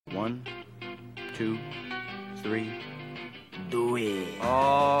1, 2, 3. Do it.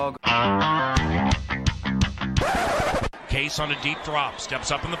 Oh. Case on a deep drop,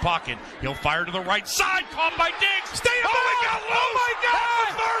 steps up in the pocket. He'll fire to the right side, caught by Diggs. Stay up! Oh, my God! Oh, my God!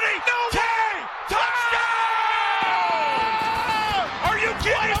 30! No! 10! Touchdown! Are you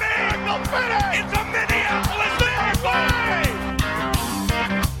kidding me? It's a Minneapolis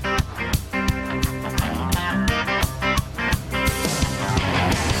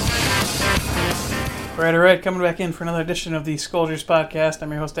All right, coming back in for another edition of the Scolders Podcast.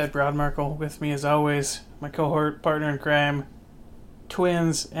 I'm your host, Ed Broadmarkle. With me, as always, my cohort, partner in crime,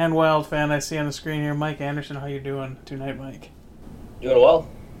 Twins and Wild fan I see on the screen here, Mike Anderson. How you doing tonight, Mike? Doing well.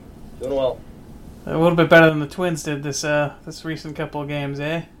 Doing well. A little bit better than the Twins did this recent couple of games,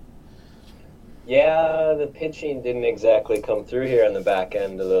 eh? Yeah, the pitching didn't exactly come through here on the back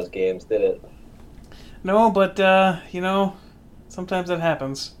end of those games, did it? No, but, sometimes that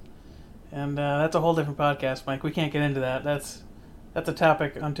happens. And that's a whole different podcast, Mike. We can't get into that. That's a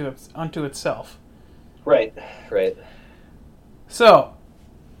topic unto itself. Right. So,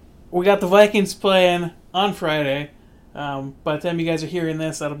 we got the Vikings playing on Friday. By the time you guys are hearing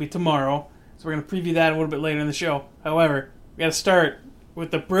this, that'll be tomorrow. So we're going to preview that a little bit later in the show. However, we got to start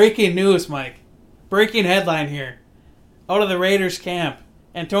with the breaking news, Mike. Breaking headline here. Out of the Raiders camp,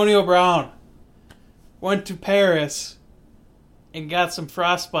 Antonio Brown went to Paris and got some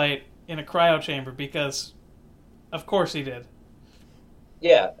frostbite in a cryo chamber because, of course, he did.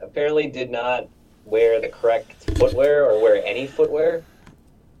 Yeah, apparently did not wear the correct footwear or wear any footwear,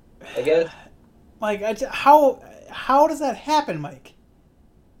 I guess. Mike, how does that happen, Mike?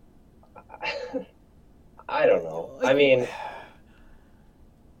 I don't know. I mean...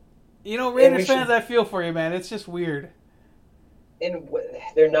 Raiders fans, I feel for you, man. It's just weird. And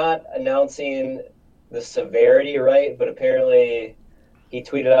they're not announcing the severity, right? But apparently... He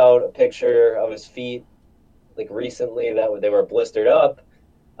tweeted out a picture of his feet, like recently, that they were blistered up,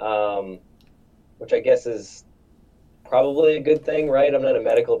 which I guess is probably a good thing, right? I'm not a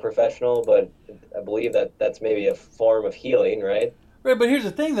medical professional, but I believe that that's maybe a form of healing, right? Right, but here's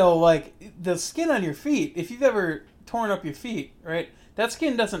the thing, though, like, the skin on your feet, if you've ever torn up your feet, right, that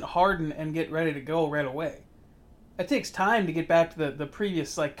skin doesn't harden and get ready to go right away. It takes time to get back to the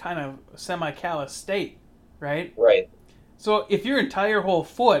previous, like, kind of semi-callous state, right? Right. So if your entire whole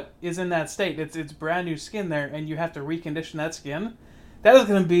foot is in that state, it's brand new skin there, and you have to recondition that skin, that is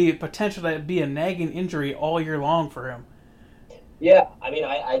going to be potential to be a nagging injury all year long for him. Yeah, I mean,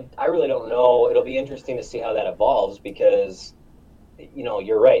 I really don't know. It'll be interesting to see how that evolves because,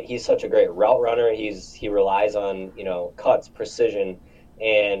 you're right. He's such a great route runner. He relies on, cuts, precision,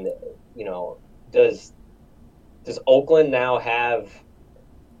 and, does Oakland now have,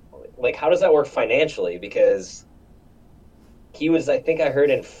 like, how does that work financially? Because he was, I think I heard,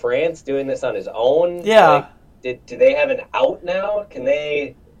 in France doing this on his own. Yeah. Like, do they have an out now? Can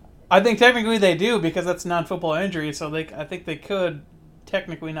they... I think technically they do because that's non-football injury, so I think they could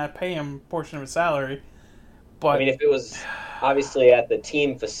technically not pay him a portion of his salary. But I mean, if it was obviously at the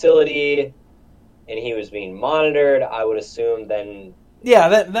team facility and he was being monitored, I would assume then...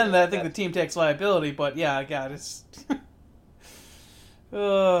 Yeah, then I think the team takes liability, but yeah, God, it's...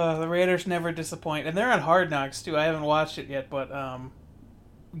 the Raiders never disappoint. And they're on Hard Knocks, too. I haven't watched it yet, but,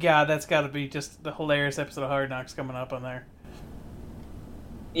 God, that's got to be just the hilarious episode of Hard Knocks coming up on there.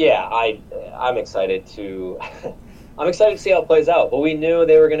 Yeah, I'm excited to... I'm excited to see how it plays out. But we knew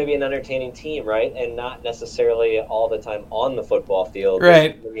they were going to be an entertaining team, right? And not necessarily all the time on the football field.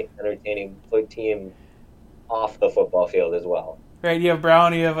 Right. It's going to be an entertaining team off the football field as well. Right, you have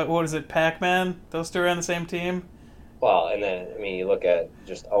Brown, you have, what is it, Pac-Man? Those two are on the same team? Well, and then, I mean, you look at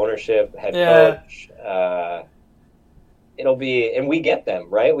just ownership, head coach. It'll be, and we get them,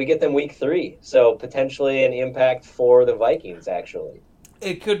 right? We get them week 3. So potentially an impact for the Vikings, actually.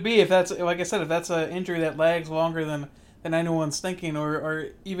 It could be, if that's, like I said, if that's an injury that lags longer than anyone's thinking, or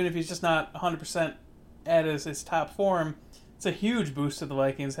even if he's just not 100% at his top form, it's a huge boost to the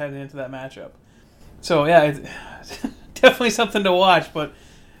Vikings heading into that matchup. So, yeah, it's definitely something to watch, but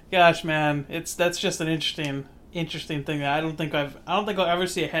gosh, man, that's just an interesting thing. I don't think I'll ever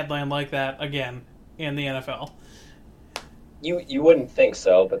see a headline like that again in the NFL. You wouldn't think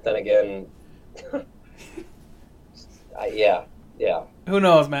so, but then again, yeah. Who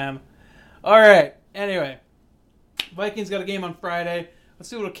knows, man? All right. Anyway, Vikings got a game on Friday. Let's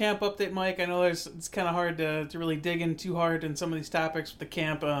do a little camp update, Mike. I know it's kind of hard to really dig in too hard in some of these topics with the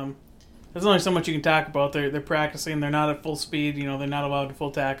camp. There's only so much you can talk about. They're practicing. They're not at full speed. They're not allowed to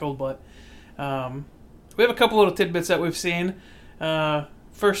full tackle, but we have a couple little tidbits that we've seen.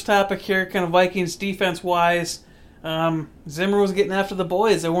 First topic here, kind of Vikings defense-wise. Zimmer was getting after the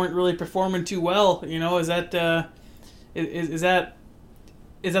boys. They weren't really performing too well. Is that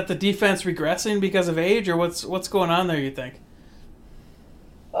is that the defense regressing because of age, or what's going on there, you think?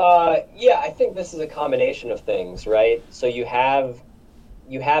 Yeah, I think this is a combination of things, right? So you have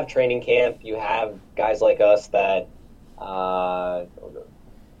training camp, you have guys like us that kind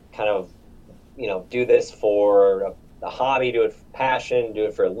of do this for a hobby, do it for passion, do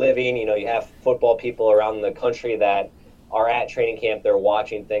it for a living. You have football people around the country that are at training camp, they're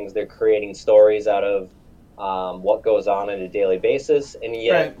watching things, they're creating stories out of what goes on a daily basis, and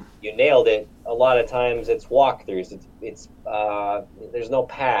yet You nailed it. A lot of times it's walkthroughs. It's there's no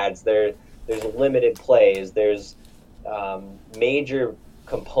pads. There's limited plays. There's major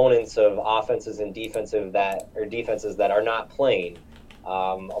components of offenses and defenses that are not playing. A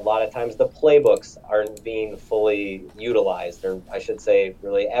lot of times the playbooks aren't being fully utilized, or I should say,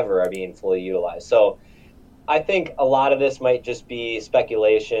 really ever are being fully utilized. So I think a lot of this might just be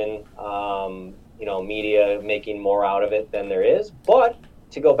speculation. Media making more out of it than there is. But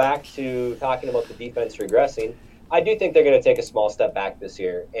to go back to talking about the defense regressing, I do think they're going to take a small step back this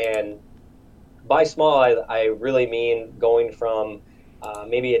year. And by small, I really mean going from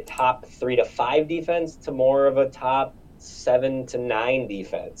maybe a top 3 to 5 defense to more of a top 7 to 9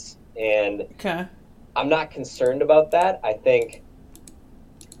 defense. And I'm not concerned about that. I think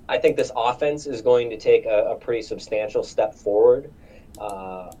this offense is going to take a pretty substantial step forward.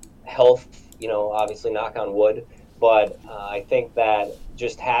 Health, obviously knock on wood, but I think that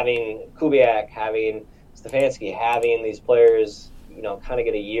just having Kubiak, having Stefanski, having these players, kind of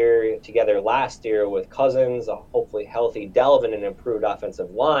get a year together last year with Cousins, a hopefully healthy Delvin, and an improved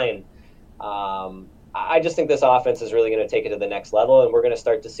offensive line, I just think this offense is really going to take it to the next level, and we're going to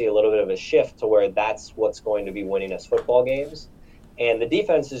start to see a little bit of a shift to where that's what's going to be winning us football games. And the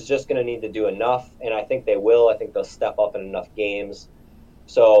defense is just going to need to do enough, and I think they will. I think they'll step up in enough games.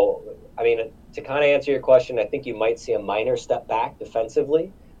 So, to kind of answer your question, I think you might see a minor step back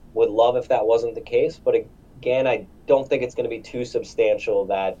defensively. Would love if that wasn't the case, but again, I don't think it's going to be too substantial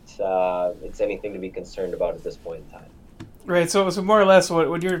that it's anything to be concerned about at this point in time. Right, so more or less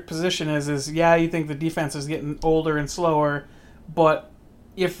what your position is you think the defense is getting older and slower, but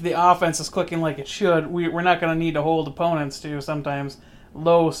if the offense is clicking like it should, we're not going to need to hold opponents to sometimes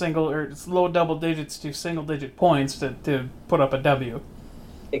low double digits to single digit points to put up a W.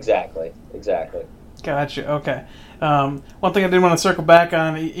 Exactly. Gotcha. Okay. One thing I did want to circle back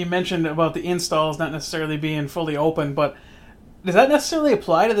on, you mentioned about the installs not necessarily being fully open, but does that necessarily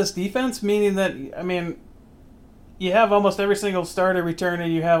apply to this defense? Meaning that, you have almost every single starter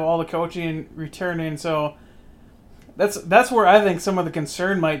returning, you have all the coaching returning, so that's where I think some of the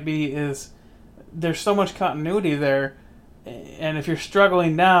concern might be, is there's so much continuity there, and if you're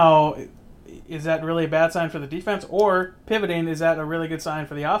struggling now, is that really a bad sign for the defense? Or pivoting, is that a really good sign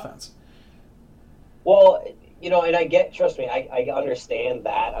for the offense? Well, and trust me, I understand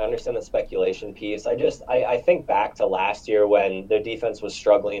that. I understand the speculation piece. I think back to last year when their defense was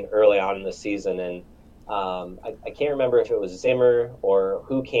struggling early on in the season, and I can't remember if it was Zimmer or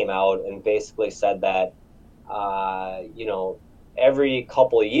who came out and basically said that, every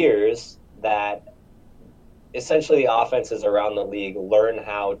couple of years that essentially the offenses around the league learn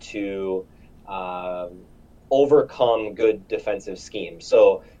how to overcome good defensive schemes.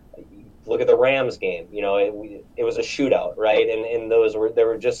 So look at the Rams game. It was a shootout, right? And there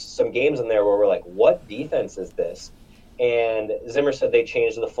were just some games in there where we're like, what defense is this? And Zimmer said they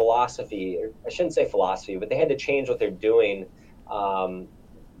changed the philosophy. Or I shouldn't say philosophy, but they had to change what they're doing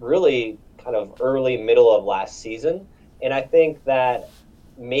really kind of middle of last season. And I think that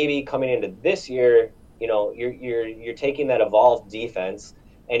maybe coming into this year, you're taking that evolved defense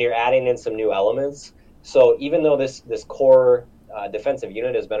and you're adding in some new elements. So even though this core defensive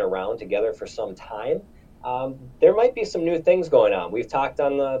unit has been around together for some time, there might be some new things going on. We've talked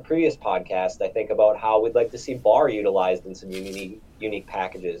on the previous podcast, I think, about how we'd like to see Barr utilized in some unique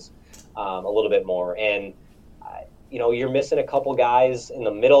packages a little bit more. And, you're missing a couple guys in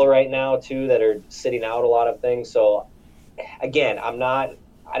the middle right now, too, that are sitting out a lot of things. So, again,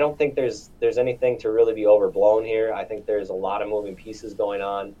 I don't think there's anything to really be overblown here. I think there's a lot of moving pieces going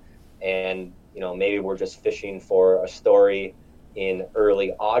on. And, maybe we're just fishing for a story in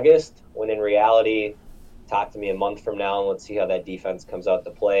early August, when in reality, talk to me a month from now and let's see how that defense comes out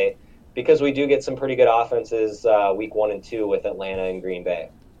to play, because we do get some pretty good offenses week 1 and 2 with Atlanta and Green Bay.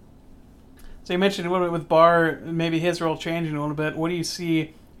 So you mentioned a little bit with Barr, maybe his role changing a little bit. What do you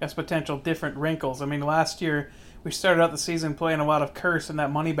see as potential different wrinkles? Last year we started out the season playing a lot of Curse in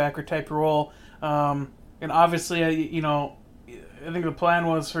that money backer type role, and obviously, I think the plan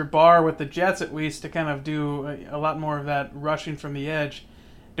was for Barr with the Jets at least to kind of do a lot more of that rushing from the edge.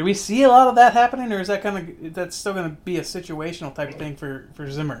 Do we see a lot of that happening, or is that's still going to be a situational type of thing for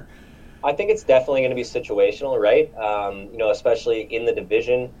Zimmer? I think it's definitely going to be situational, right? Especially in the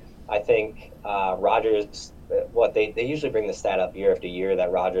division. I think Rodgers, they usually bring the stat up year after year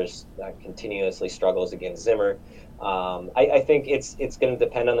that Rodgers continuously struggles against Zimmer. I think it's going to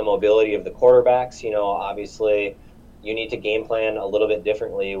depend on the mobility of the quarterbacks. Obviously, you need to game plan a little bit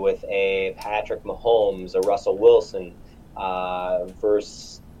differently with a Patrick Mahomes, a Russell Wilson,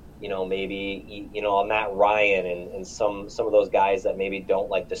 versus maybe a Matt Ryan and some of those guys that maybe don't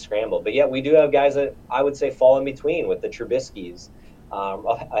like to scramble. But yet we do have guys that I would say fall in between with the Trubiskys.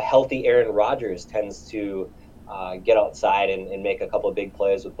 A healthy Aaron Rodgers tends to get outside and make a couple of big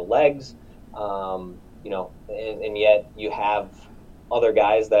plays with the legs. And yet you have other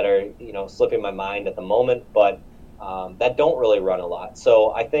guys that are, slipping my mind at the moment, but that don't really run a lot.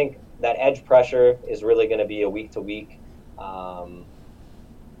 So I think that edge pressure is really going to be a week-to-week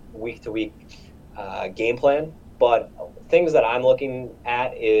game plan. But things that I'm looking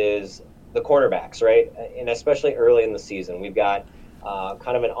at is the cornerbacks, right? And especially early in the season, we've got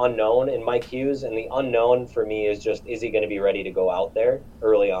kind of an unknown in Mike Hughes, and the unknown for me is just, is he going to be ready to go out there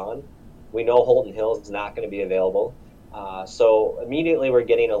early on? We know Holton Hill is not going to be available. So immediately we're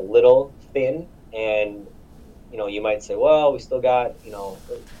getting a little thin, and you might say, well, we still got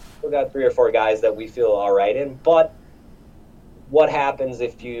 3 or 4 guys that we feel all right in. But what happens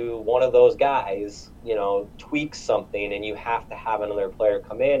if one of those guys, tweaks something and you have to have another player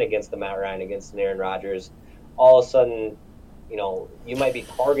come in against the Matt Ryan, against an Aaron Rodgers? All of a sudden, you might be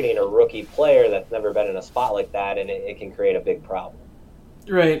targeting a rookie player that's never been in a spot like that, and it can create a big problem.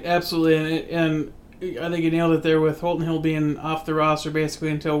 Right, absolutely. And I think you nailed it there with Holton Hill being off the roster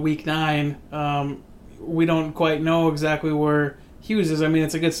basically until week 9. We don't quite know exactly where Hughes is. I mean,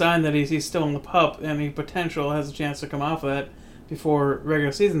 it's a good sign that he's still in the pup, and he potential has a chance to come off of that before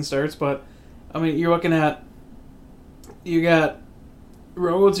regular season starts. But, I mean, you're looking at, you got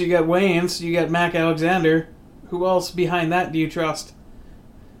Rhodes, you got Waynes, you got Mac Alexander. Who else behind that do you trust?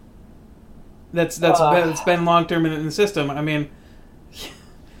 That's been long-term in the system. I mean,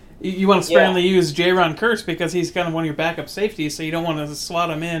 you want to sparingly use Jaron Kearse because he's kind of one of your backup safeties, so you don't want to slot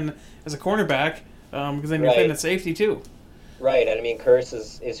him in as a cornerback because then you're thin at safety too. Right, and I mean,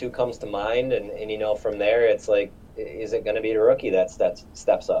 Kearse is who comes to mind, and from there it's like, is it going to be the rookie that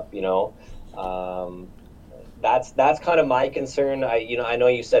steps up? That's kind of my concern. I know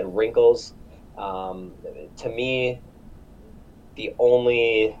you said wrinkles. To me, I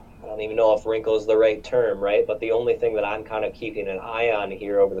don't even know if wrinkle is the right term, right? But the only thing that I'm kind of keeping an eye on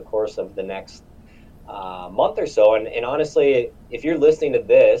here over the course of the next month or so, and honestly, if you're listening to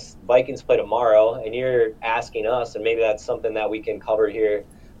this, Vikings play tomorrow, and you're asking us, and maybe that's something that we can cover here,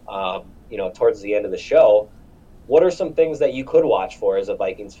 towards the end of the show, what are some things that you could watch for as a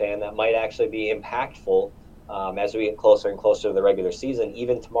Vikings fan that might actually be impactful as we get closer and closer to the regular season,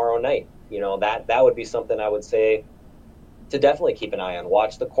 even tomorrow night? That would be something I would say to definitely keep an eye on.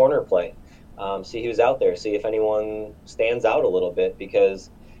 Watch the corner play. See who's out there. See if anyone stands out a little bit, because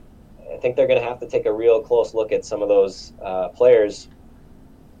I think they're going to have to take a real close look at some of those players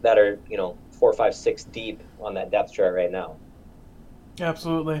that are, 4, 5, 6 deep on that depth chart right now.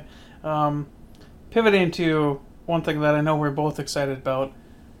 Absolutely. Pivoting to one thing that I know we're both excited about,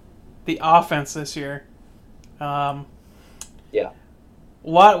 the offense this year. Yeah. A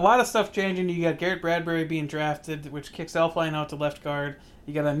lot of stuff changing. You got Garrett Bradbury being drafted, which kicks Elflein out to left guard.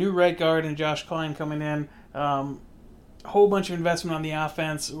 You got a new right guard and Josh Klein coming in. A whole bunch of investment on the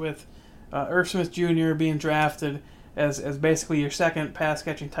offense with Irv Smith Jr. being drafted as basically your second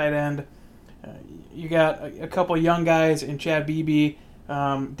pass-catching tight end. You got a couple of young guys in Chad Beebe,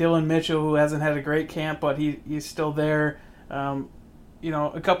 Dylan Mitchell, who hasn't had a great camp, but he's still there. A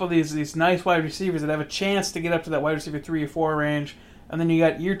couple of these nice wide receivers that have a chance to get up to that wide receiver 3 or 4 range. And then you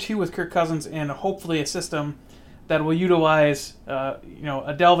got year 2 with Kirk Cousins and hopefully a system that will utilize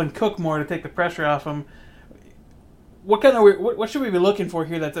a Delvin Cook more to take the pressure off him. What should we be looking for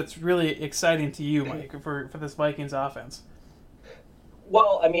here that's really exciting to you, Mike, for this Vikings offense?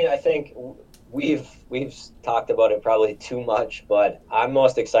 Well, I mean, I think we've talked about it probably too much, but I'm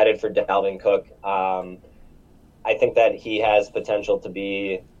most excited for Dalvin Cook. I think that he has potential to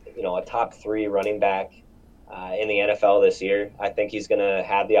be, a top 3 running back in the NFL this year. I think he's going to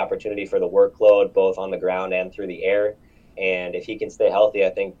have the opportunity for the workload both on the ground and through the air. And if he can stay healthy, I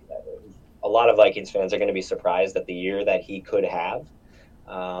think a lot of Vikings fans are going to be surprised at the year that he could have.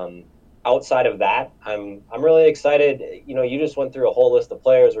 Outside of that, I'm really excited. You just went through a whole list of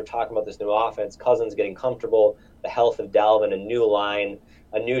players. We're talking about this new offense, Cousins getting comfortable, the health of Dalvin, a new line,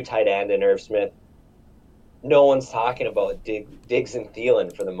 a new tight end in Irv Smith, no one's talking about Diggs and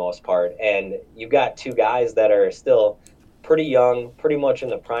Thielen for the most part. And you've got two guys that are still pretty young, pretty much in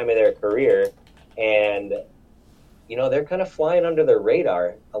the prime of their career. And, you know, they're kind of flying under the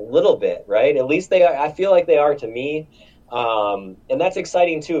radar a little bit, right? At least they are. I feel like they are to me. And that's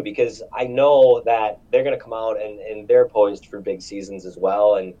exciting too, because I know that they're going to come out and they're poised for big seasons as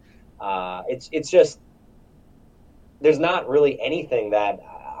well. And it's just, there's not really anything that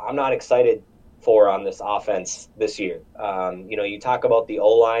I'm not excited for on this offense this year. You know, you talk about the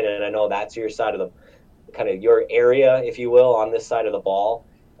O-line, and I know that's your side of the kind of your area, if you will, on this side of the ball.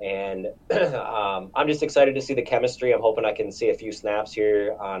 And I'm just excited to see the chemistry. I'm hoping I can see a few snaps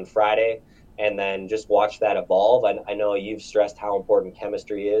here on Friday and then just watch that evolve. I know you've stressed how important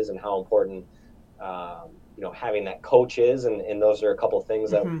chemistry is and how important, you know, having that coach is. And those are a couple of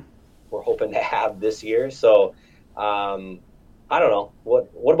things that we're hoping to have this year. So, I don't know.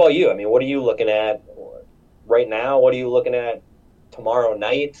 What about you? I mean, what are you looking at right now? What are you looking at tomorrow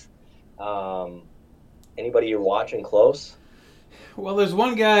night? Anybody you're watching close? Well, there's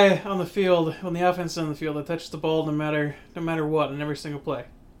one guy on the field, on the offense on the field, that touches the ball no matter what in every single play.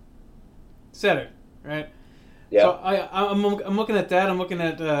 Setter, right? Yeah. So I'm looking at that. I'm looking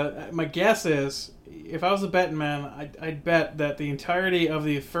at my guess is, if I was a betting man, I'd bet that the entirety of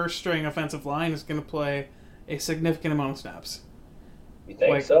the first string offensive line is going to play a significant amount of snaps. You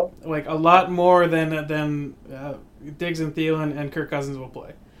think so? Like a lot more than Diggs and Thielen and Kirk Cousins will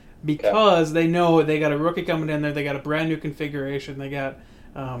play, because they know they got a rookie coming in there. They got a brand new configuration. They got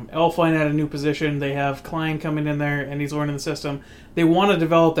Elflein at a new position. They have Klein coming in there, and he's learning the system. They want to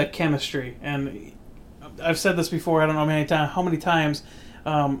develop that chemistry. And I've said this before. I don't know how many times.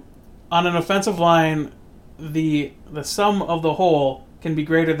 On an offensive line, the sum of the whole can be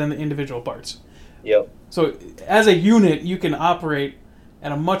greater than the individual parts. Yep. So as a unit, you can operate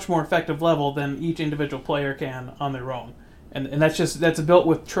at a much more effective level than each individual player can on their own. And that's built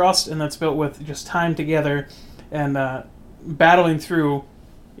with trust, and that's built with just time together and battling through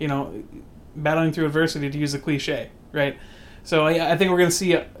adversity, to use a cliche, right? So I think we're going to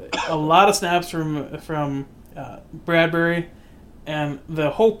see a lot of snaps from Bradbury, and the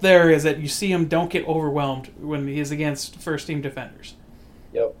hope there is that you see him don't get overwhelmed when he is against first-team defenders.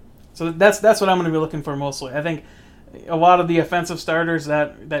 Yep. So that's what I'm going to be looking for mostly. I think a lot of the offensive starters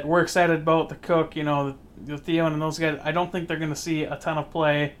that we're excited about, the Cook, you know, the Thielen and those guys, I don't think they're going to see a ton of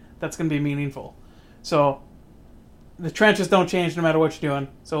play that's going to be meaningful. So the trenches don't change no matter what you're doing.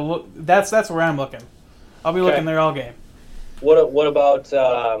 So look, that's where I'm looking. I'll be looking there all game. What about?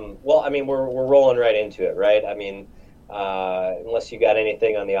 Well, I mean, we're rolling right into it, right? I mean, unless you got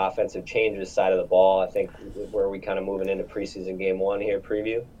anything on the offensive changes side of the ball, I think where we kind of moving into preseason game 1 here,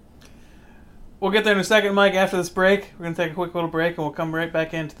 preview. We'll get there in a second, Mike, after this break. We're going to take a quick little break, and we'll come right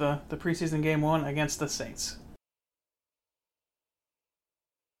back into the preseason game 1 against the Saints.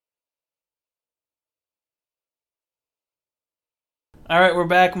 All right, we're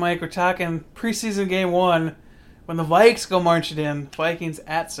back, Mike. We're talking preseason game 1 when the Vikes go marching in. Vikings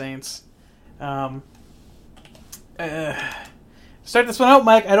at Saints. Start this one out,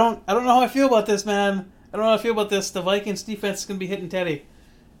 Mike. I don't know how I feel about this, man. I don't know how I feel about this. The Vikings defense is going to be hitting Teddy.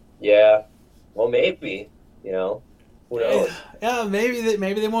 Yeah. Well, maybe, you know, who knows? Yeah, maybe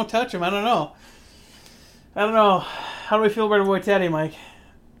they won't touch him. I don't know. How do we feel about our boy Teddy, Mike?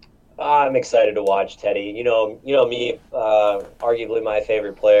 I'm excited to watch Teddy. You know me, arguably my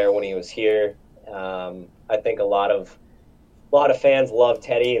favorite player when he was here. I think a lot of fans love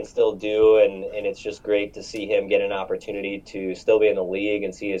Teddy and still do, and it's just great to see him get an opportunity to still be in the league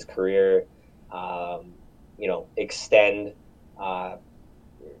and see his career, extend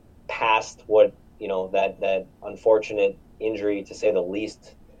past what, that unfortunate injury, to say the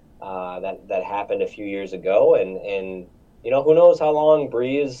least, that happened a few years ago. And who knows how long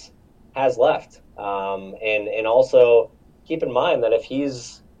Breeze has left. And also keep in mind that if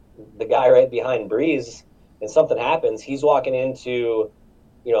he's the guy right behind Breeze and something happens, he's walking into,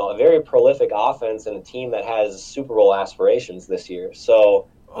 a very prolific offense and a team that has Super Bowl aspirations this year. So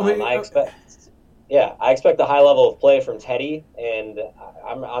I expect a high level of play from Teddy, and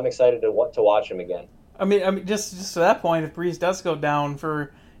I'm excited to watch him again. I mean, just to that point, if Breeze does go down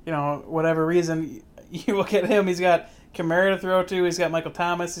for whatever reason, you look at him. He's got Kamara to throw to. He's got Michael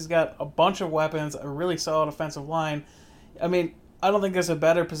Thomas. He's got a bunch of weapons, a really solid offensive line. I mean, I don't think there's a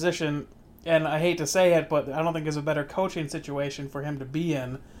better position, and I hate to say it, but I don't think there's a better coaching situation for him to be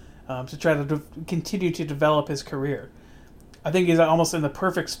in to try to continue to develop his career. I think he's almost in the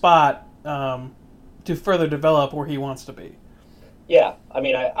perfect spot to further develop where he wants to be. Yeah, I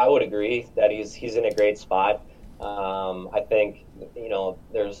mean, I would agree that he's in a great spot. I think,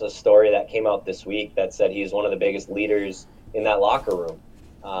 there's a story that came out this week that said he's one of the biggest leaders in that locker room,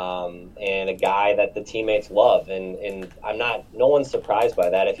 and a guy that the teammates love. And no one's surprised by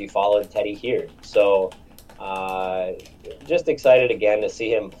that if you followed Teddy here. So just excited again to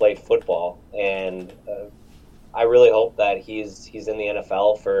see him play football. And I really hope that he's in the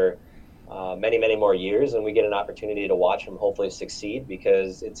NFL for many, many more years, and we get an opportunity to watch him hopefully succeed,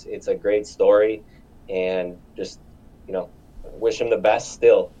 because it's a great story. And just, wish him the best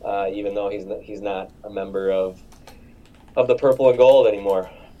still, even though he's not a member of the purple and gold anymore.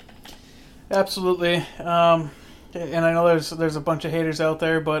 Absolutely. And I know there's a bunch of haters out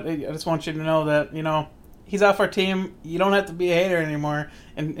there, but I just want you to know that, he's off our team. You don't have to be a hater anymore,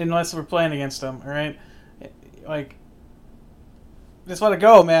 unless we're playing against him, all right? Like, just let it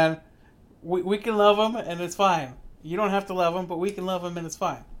go, man. We can love him, and it's fine. You don't have to love him, but we can love him, and it's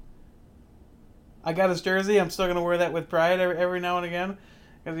fine. I got his jersey. I'm still going to wear that with pride every now and again.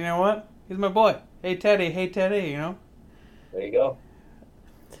 Because you know what? He's my boy. Hey, Teddy. There you go.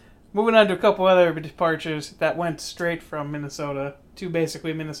 Moving on to a couple other departures that went straight from Minnesota to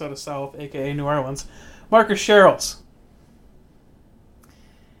basically Minnesota South, a.k.a. New Orleans. Marcus Sherrills.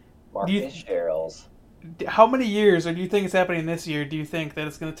 Sherrills. How many years, or do you think it's happening this year, do you think that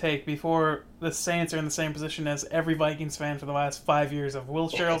it's going to take before the Saints are in the same position as every Vikings fan for the last 5 years of, will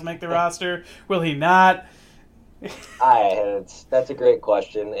Sherrills make the roster? Will he not? That's a great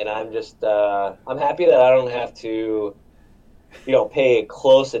question, and I'm just I'm happy that I don't have to pay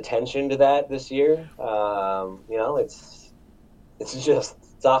close attention to that this year.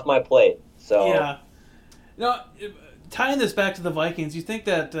 It's off my plate. So yeah. Tying this back to the Vikings, you think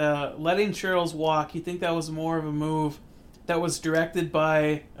that letting Sherrills walk, you think that was more of a move that was directed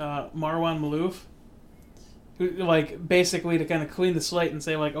by Marwan Malouf? Like, basically to kind of clean the slate and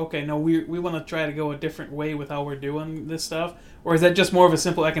say, like, okay, no, we want to try to go a different way with how we're doing this stuff? Or is that just more of a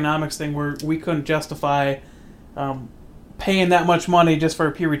simple economics thing where we couldn't justify paying that much money just for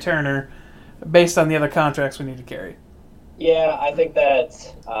a pure returner based on the other contracts we need to carry? Yeah, I think that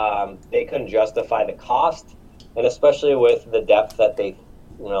they couldn't justify the cost. And especially with the depth that they,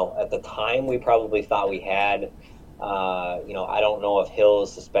 at the time we probably thought we had. I don't know if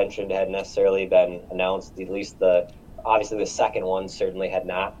Hill's suspension had necessarily been announced. At least obviously the second one certainly had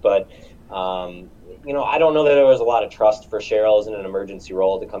not. But, I don't know that there was a lot of trust for Sherrills in an emergency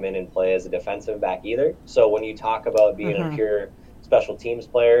role to come in and play as a defensive back either. So when you talk about being a pure special teams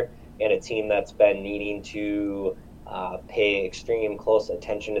player and a team that's been needing to pay extreme close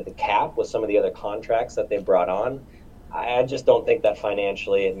attention to the cap with some of the other contracts that they brought on, I just don't think that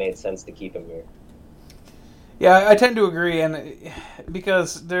financially it made sense to keep him here. Yeah, I tend to agree, and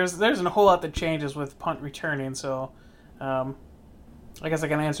because there's a whole lot that changes with punt returning, so I guess I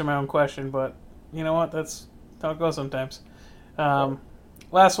can answer my own question, but you know what? That's how it goes sometimes.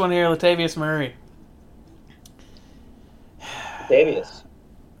 Last one here, Latavius Murray. Latavius.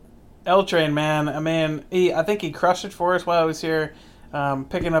 L-Train, man. I mean, I think he crushed it for us while I was here,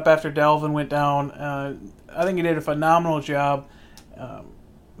 picking up after Delvin went down. I think he did a phenomenal job.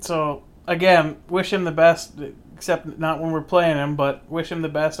 So, again, wish him the best, except not when we're playing him, but wish him the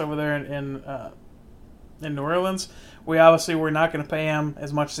best over there in New Orleans. We obviously were not going to pay him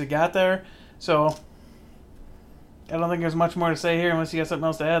as much as he got there, so I don't think there's much more to say here unless you got something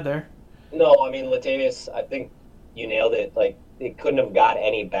else to add there. No, I mean, Latavius, I think you nailed it. Like, it couldn't have got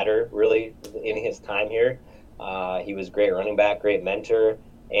any better, really, in his time here. He was great running back, great mentor,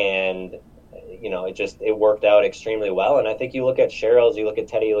 and it worked out extremely well. And I think you look at Sherrills, you look at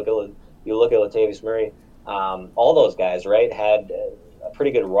Teddy, you look at Latavius Murray, all those guys, right, had a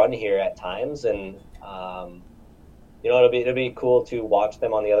pretty good run here at times, and it'll be cool to watch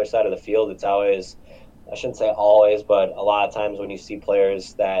them on the other side of the field. It's always, I shouldn't say always, but a lot of times when you see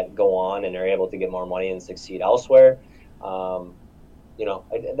players that go on and are able to get more money and succeed elsewhere,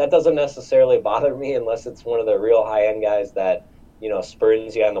 that doesn't necessarily bother me unless it's one of the real high-end guys that,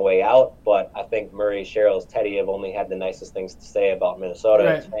 spurns you on the way out. But I think Murray, Sherrills, Teddy have only had the nicest things to say about Minnesota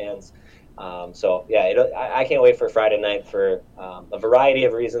and its fans. I can't wait for Friday night for a variety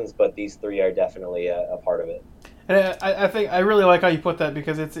of reasons, but these three are definitely a part of it. And I think I really like how you put that,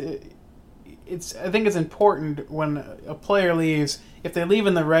 because I think it's important when a player leaves, if they leave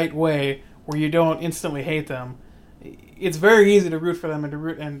in the right way, where you don't instantly hate them. It's very easy to root for them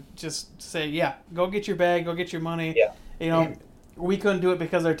and just say, yeah, go get your bag, go get your money. Yeah. We couldn't do it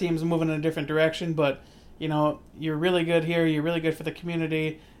because our team's moving in a different direction, but you're really good here. You're really good for the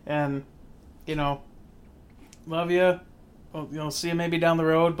community, and love you. Well, see you maybe down the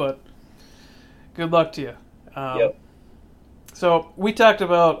road, but good luck to you. Yep. So we talked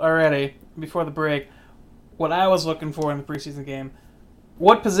about already before the break what I was looking for in the preseason game,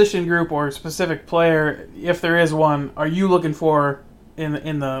 what position group or specific player, if there is one, are you looking for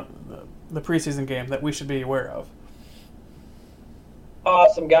in the preseason game that we should be aware of?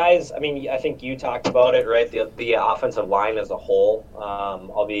 Some guys. I mean, I think you talked about it, right? The offensive line as a whole.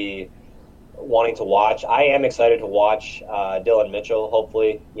 I'll be wanting to watch. I am excited to watch Dylan Mitchell.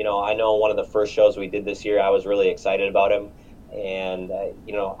 Hopefully, I know one of the first shows we did this year, I was really excited about him, and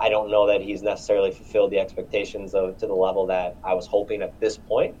I don't know that he's necessarily fulfilled the expectations to the level that I was hoping at this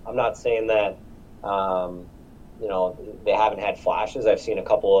point. I'm not saying that they haven't had flashes. I've seen a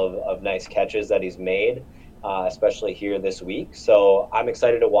couple of nice catches that he's made, especially here this week. So I'm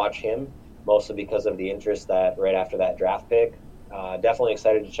excited to watch him, mostly because of the interest that right after that draft pick. Definitely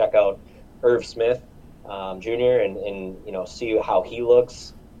excited to check out Irv Smith Jr. and see how he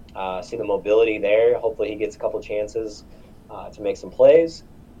looks, see the mobility there. Hopefully he gets a couple chances to make some plays.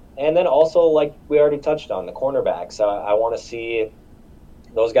 And then also, like we already touched on, the cornerbacks. I want to see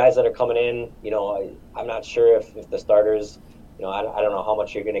those guys that are coming in. I'm not sure if the starters, I don't know how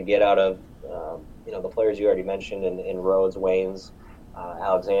much you're going to get out of, the players you already mentioned in Rhodes, Waynes,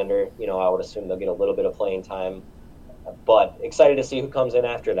 Alexander. I would assume they'll get a little bit of playing time. But excited to see who comes in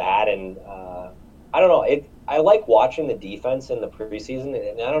after that. And I don't know. I like watching the defense in the preseason.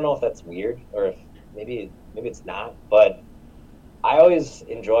 And I don't know if that's weird or if maybe it's not. But I always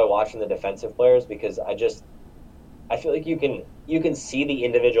enjoy watching the defensive players because I feel like you can see the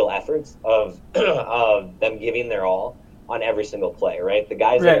individual efforts of them giving their all on every single play, right? The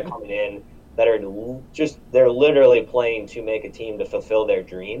guys that are coming in that are they're literally playing to make a team to fulfill their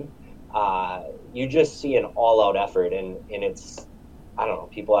dream. You just see an all-out effort, and it's, I don't know,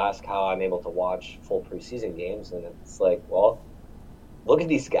 people ask how I'm able to watch full preseason games, and it's like, well, look at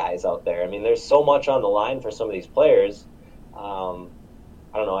these guys out there. I mean, there's so much on the line for some of these players. I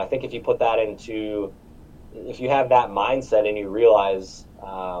don't know, I think if you put that if you have that mindset and you realize,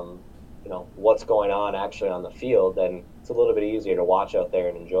 what's going on actually on the field, then it's a little bit easier to watch out there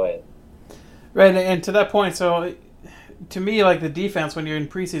and enjoy it. Right, and to that point, so to me, like the defense, when you're in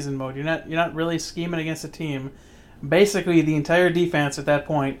preseason mode, you're not really scheming against a team. Basically, the entire defense at that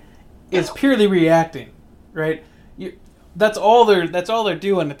point is purely reacting, right? That's all they're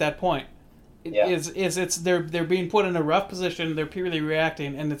doing at that point. They're being put in a rough position. They're purely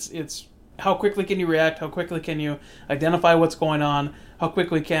reacting, and it's how quickly can you react? How quickly can you identify what's going on? How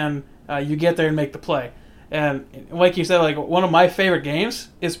quickly can you get there and make the play? And like you said, like one of my favorite games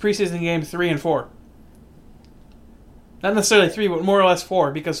is preseason games 3 and 4. Not necessarily 3, but more or less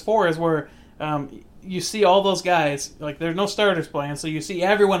 4, because 4 is where you see all those guys. Like there's no starters playing, so you see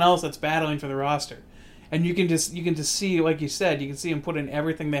everyone else that's battling for the roster, and you can just see, like you said, you can see them put in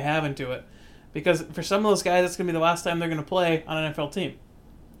everything they have into it. Because for some of those guys, it's going to be the last time they're going to play on an NFL team.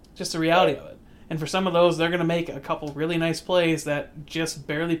 Just the reality of it. And for some of those, they're going to make a couple really nice plays that just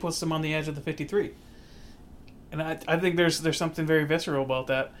barely puts them on the edge of the 53. And I think there's something very visceral about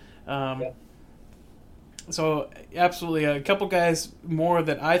that. So absolutely, a couple guys more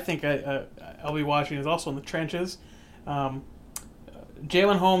that I think I'll be watching is also in the trenches.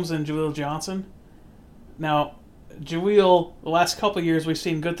 Jalen Holmes and Jaleel Johnson. Now, Jaleel, the last couple of years we've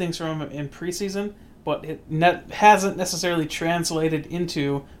seen good things from him in preseason, but it hasn't necessarily translated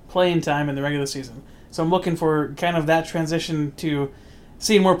into playing time in the regular season. So I'm looking for kind of that transition to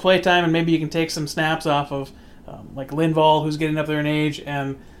seeing more play time, and maybe you can take some snaps off of like Linval, who's getting up there in age,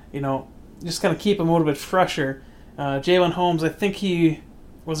 and just kind of keep him a little bit fresher. Jalen Holmes, I think he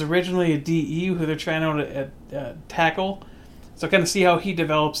was originally a DE who they're trying out at tackle, so kind of see how he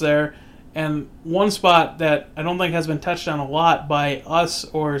develops there. And one spot that I don't think has been touched on a lot by us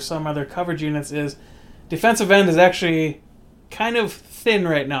or some other coverage units is defensive end is actually kind of thin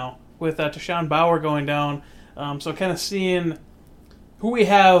right now with Tashawn Bauer going down. So kind of seeing who we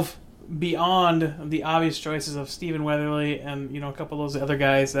have beyond the obvious choices of Stephen Weatherly and a couple of those other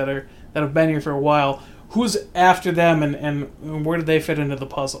guys that have been here for a while. Who's after them and where do they fit into the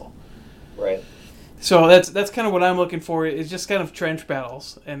puzzle? Right. So that's kind of what I'm looking for. Is just kind of trench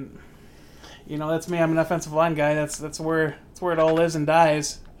battles, and that's me. I'm an offensive line guy. That's where it all lives and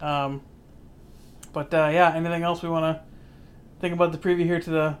dies. But anything else we want to think about the preview here to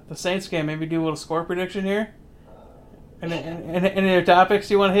the Saints game? Maybe do a little score prediction here. Any other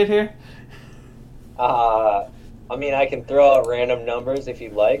topics you want to hit here? I mean, I can throw out random numbers if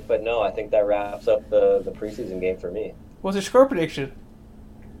you'd like, but no, I think that wraps up the preseason game for me. What's your score prediction?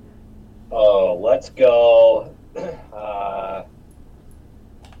 Oh, let's go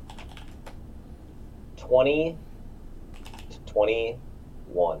 20-21.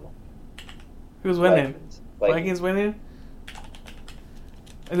 Who's winning? Vikings winning?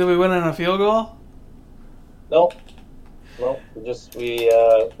 And then we win on a field goal? Nope. We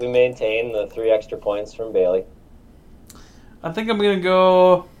maintain the 3 extra points from Bailey. I think I'm gonna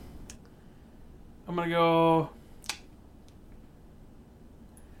go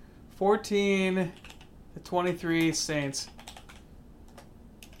 14-23 Saints.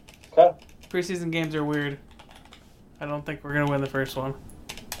 Okay. Preseason games are weird. I don't think we're gonna win the first one.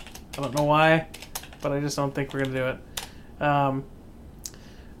 I don't know why, but I just don't think we're gonna do it.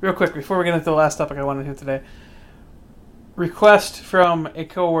 Real quick, before we get into the last topic I wanted to hit today, request from a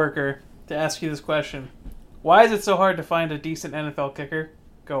coworker to ask you this question: why is it so hard to find a decent NFL kicker?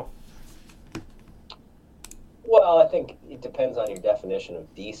 Go. Well, I think it depends on your definition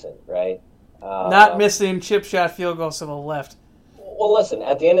of decent, right? Not missing chip shot field goals to the left. Well, listen.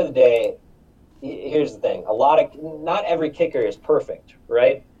 At the end of the day, here's the thing: not every kicker is perfect,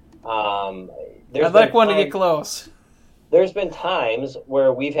 right? I'd like one to get close. There's been times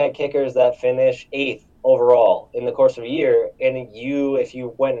where we've had kickers that finish 8th overall in the course of a year, and if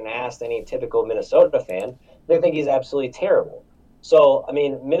you went and asked any typical Minnesota fan, they think he's absolutely terrible. So, I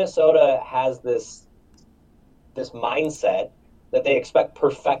mean, Minnesota has this mindset that they expect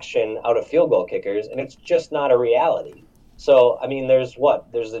perfection out of field goal kickers, and it's just not a reality. So, I mean, there's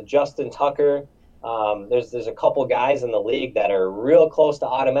a Justin Tucker. There's a couple guys in the league that are real close to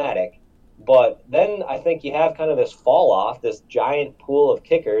automatic. But then I think you have kind of this fall off, this giant pool of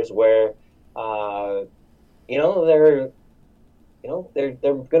kickers where, they're going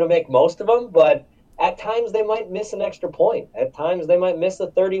to make most of them, but at times they might miss an extra point. At times they might miss a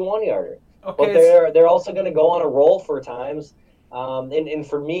 31-yarder. Okay, but they're also going to go on a roll for times. And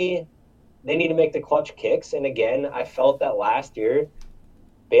for me, they need to make the clutch kicks. And again, I felt that last year,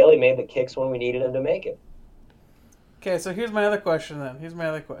 Bailey made the kicks when we needed him to make it. Okay, so here's my other question then.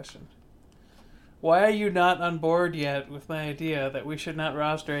 Why are you not on board yet with my idea that we should not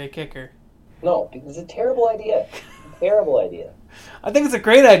roster a kicker? No, it's a terrible idea. Terrible idea. I think it's a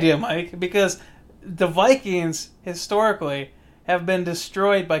great idea, Mike, because the Vikings, historically, have been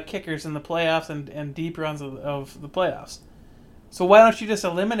destroyed by kickers in the playoffs and deep runs of the playoffs. So why don't you just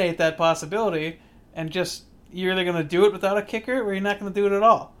eliminate that possibility and you're either going to do it without a kicker or you're not going to do it at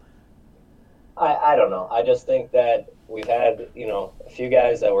all? I don't know. I just think that we've had, a few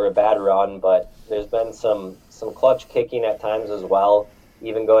guys that were a bad run, but there's been some clutch kicking at times as well.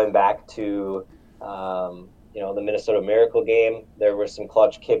 Even going back to, the Minnesota Miracle game, there were some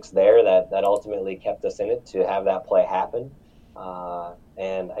clutch kicks there that ultimately kept us in it to have that play happen.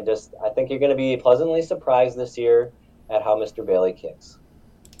 And I think you're going to be pleasantly surprised this year at how Mr. Bailey kicks.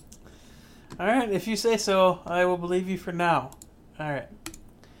 All right, if you say so, I will believe you for now. All right.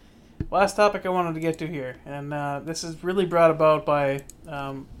 Last topic I wanted to get to here, and this is really brought about by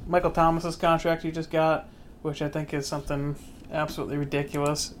Michael Thomas's contract he just got, which I think is something absolutely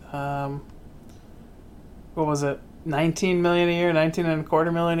ridiculous. What was it? $19 million a year,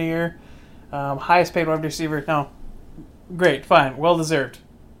 $19.25 million a year. Highest paid wide receiver. No, great, fine, well deserved.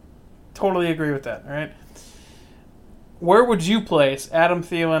 Totally agree with that. All right. Where would you place Adam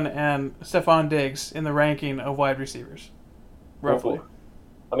Thielen and Stephon Diggs in the ranking of wide receivers, roughly?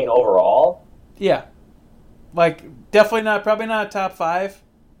 I mean, overall? Yeah. Definitely not, probably not top 5.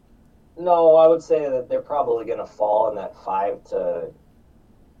 No, I would say that they're probably going to fall in that 5 to,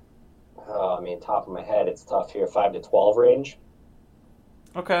 top of my head, it's tough here, 5 to 12 range.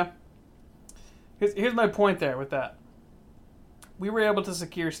 Okay. Here's my point there with that. We were able to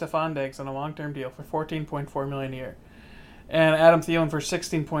secure Stephon Diggs on a long-term deal for $14.4 million a year, and Adam Thielen for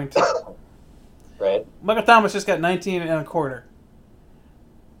 $16.2. Right. Michael Thomas just got $19.25.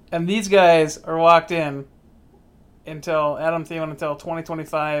 And these guys are locked in until Adam Thielen until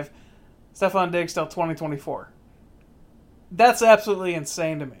 2025, Stephon Diggs till 2024. That's absolutely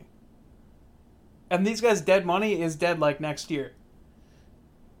insane to me. And these guys' dead money is dead next year.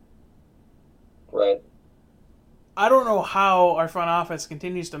 Right. I don't know how our front office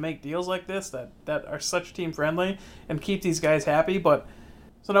continues to make deals like this that are such team friendly and keep these guys happy, but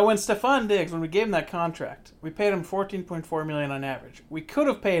so now when Stephon Diggs, when we gave him that contract, we paid him $14.4 million on average. We could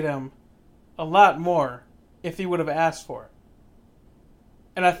have paid him a lot more if he would have asked for it.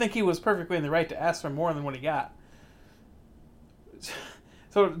 And I think he was perfectly in the right to ask for more than what he got.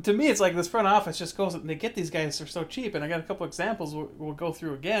 So to me, it's like this front office just goes and they get these guys for so cheap. And I got a couple examples we'll go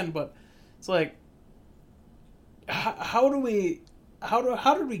through again, but it's like, how did we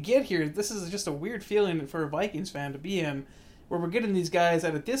get here? This is just a weird feeling for a Vikings fan to be in, where we're getting these guys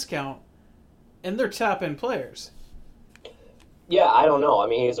at a discount, and they're top-end players. Yeah, I don't know. I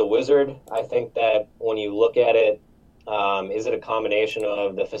mean, he's a wizard. I think that when you look at it, is it a combination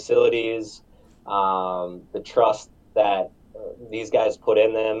of the facilities, the trust that these guys put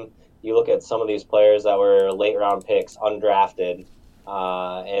in them, you look at some of these players that were late round picks, undrafted,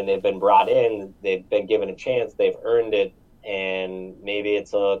 and they've been brought in, they've been given a chance, they've earned it, and maybe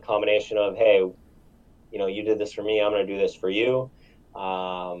it's a combination of, hey, you know, you did this for me, I'm going to do this for you.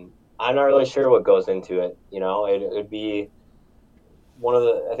 I'm not really sure what goes into it. You know, it'd be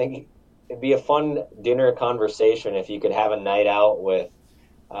I think it'd be a fun dinner conversation if you could have a night out with,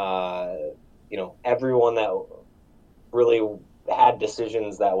 you know, everyone that really had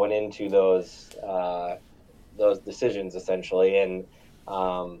decisions that went into those decisions essentially, and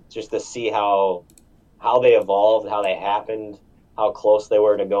just to see how they evolved, how they happened, how close they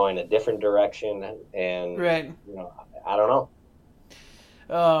were to going a different direction, and Right. you know, I don't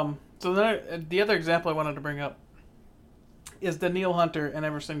know. So the other example I wanted to bring up is Danielle Hunter and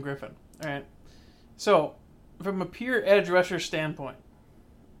Everson Griffin. All right. So, from a pure edge rusher standpoint,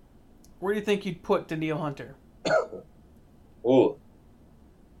 where do you think you'd put Danielle Hunter? Ooh,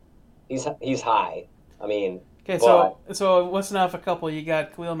 he's high. I mean, Okay, so listing off a couple, you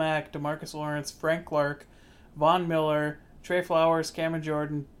got Khalil Mack, DeMarcus Lawrence, Frank Clark, Von Miller, Trey Flowers, Cameron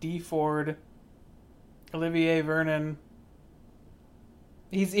Jordan, D Ford, Olivier Vernon.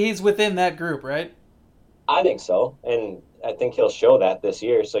 He's within that group, right? I think so, and I think he'll show that this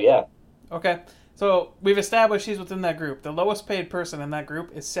year. So yeah. Okay, so we've established he's within that group. The lowest paid person in that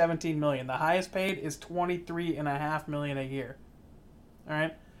group is $17 million. The highest paid is $23.5 million a year. All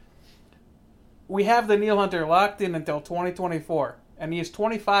right. We have Danielle Hunter locked in until 2024, and he is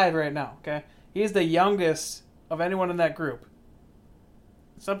 25 right now. Okay, he is the youngest of anyone in that group,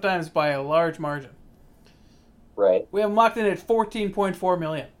 sometimes by a large margin. Right. We have him locked in at $14.4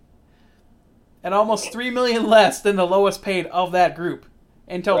 million, and almost $3 million less than the lowest paid of that group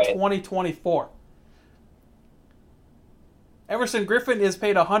until Right. 2024. Everson Griffin is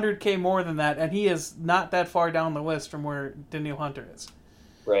paid $100K more than that, and he is not that far down the list from where Danielle Hunter is.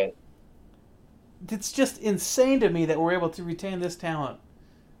 Right. It's just insane to me that we're able to retain this talent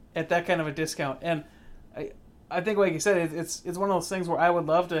at that kind of a discount. And I think, like you said, it's one of those things where I would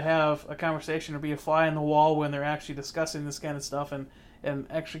love to have a conversation or be a fly on the wall when they're actually discussing this kind of stuff, and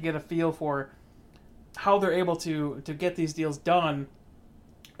actually get a feel for how they're able to get these deals done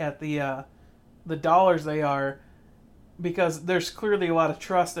at the dollars they are, because there's clearly a lot of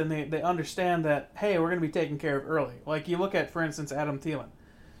trust, and they understand that, hey, we're going to be taken care of early. Like you look at, for instance, Adam Thielen.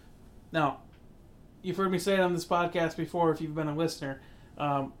 Now, you've heard me say it on this podcast before if you've been a listener.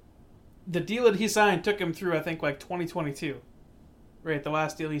 The deal that he signed took him through, I think, like 2022. Right, the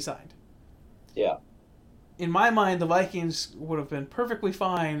last deal he signed. Yeah. In my mind, the Vikings would have been perfectly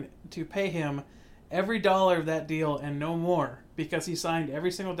fine to pay him every dollar of that deal and no more, because he signed every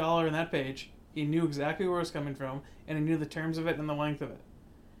single dollar in that page. He knew exactly where it was coming from, and he knew the terms of it and the length of it.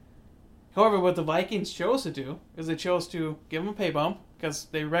 However, what the Vikings chose to do is they chose to give him a pay bump because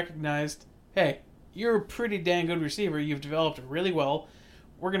they recognized, hey, you're a pretty dang good receiver. You've developed really well.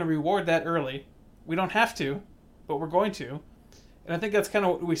 We're going to reward that early. We don't have to, but we're going to. And I think that's kind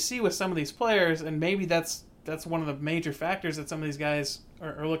of what we see with some of these players, and maybe that's one of the major factors that some of these guys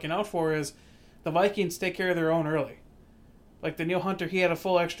are looking out for, is the Vikings take care of their own early. Like Danielle Hunter, he had a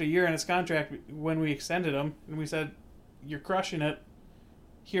full extra year in his contract when we extended him, and we said, you're crushing it.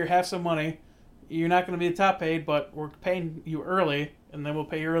 Here, have some money. You're not going to be the top paid, but we're paying you early, and then we'll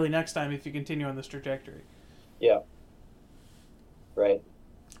pay you early next time if you continue on this trajectory. Yeah. Right.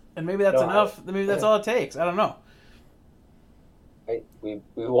 And maybe that's enough. Maybe that's all it takes. I don't know. We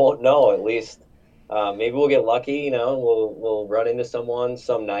won't know, at least. Maybe we'll get lucky, you know, we'll run into someone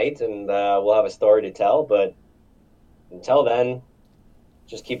some night, and we'll have a story to tell, but until then,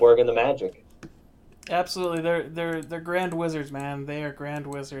 just keep working the magic. Absolutely. They're grand wizards, man. They are grand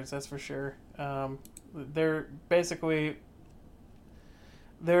wizards, that's for sure. They're basically...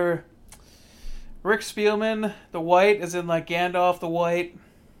 They're Rick Spielman, the White, as in like Gandalf the White,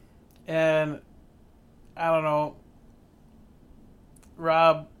 and I don't know,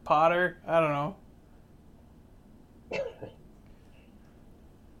 Rob Potter. I don't know.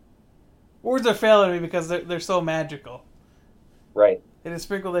 Words are failing me because they're so magical. Right. They just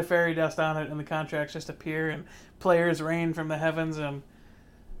sprinkle their fairy dust on it, and the contracts just appear, and players rain from the heavens, and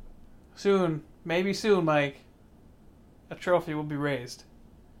soon, maybe soon, Mike, a trophy will be raised.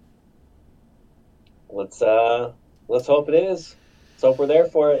 Let's hope it is. Let's hope we're there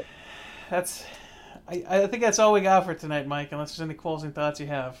for it. I think that's all we got for tonight, Mike. Unless there's any closing thoughts you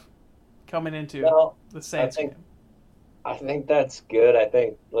have coming into the Saints game. I think that's good. I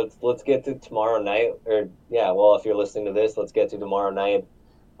think let's get to tomorrow night, or if you're listening to this, let's get to tomorrow night.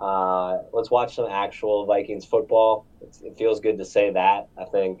 Let's watch some actual Vikings football. It feels good to say that. I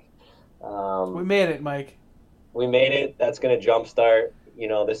think we made it, Mike. We made it. That's going to jumpstart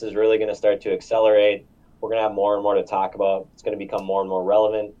this is really going to start to accelerate. We're going to have more and more to talk about. It's going to become more and more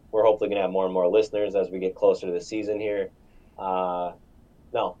relevant. We're hopefully going to have more and more listeners as we get closer to the season here.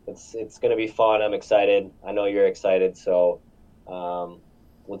 No, it's going to be fun. I'm excited. I know you're excited. So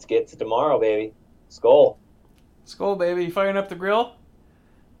let's get to tomorrow, baby. Skol. Skol, baby. You firing up the grill?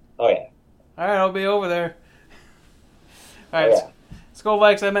 Oh, yeah. All right, I'll be over there. All right. Skol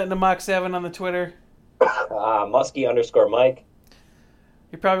Vikes, I met in the Mach 7 on the Twitter. Muskie_Mike.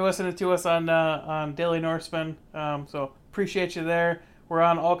 You're probably listening to us on Daily Norseman, so appreciate you there. We're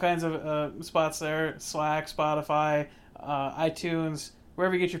on all kinds of spots there, Slack, Spotify, iTunes,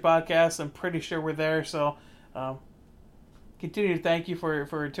 wherever you get your podcasts. I'm pretty sure we're there, so continue to thank you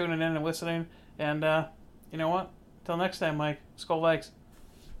for tuning in and listening. And you know what? Until next time, Mike. Skol Vikes.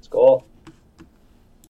 Skol.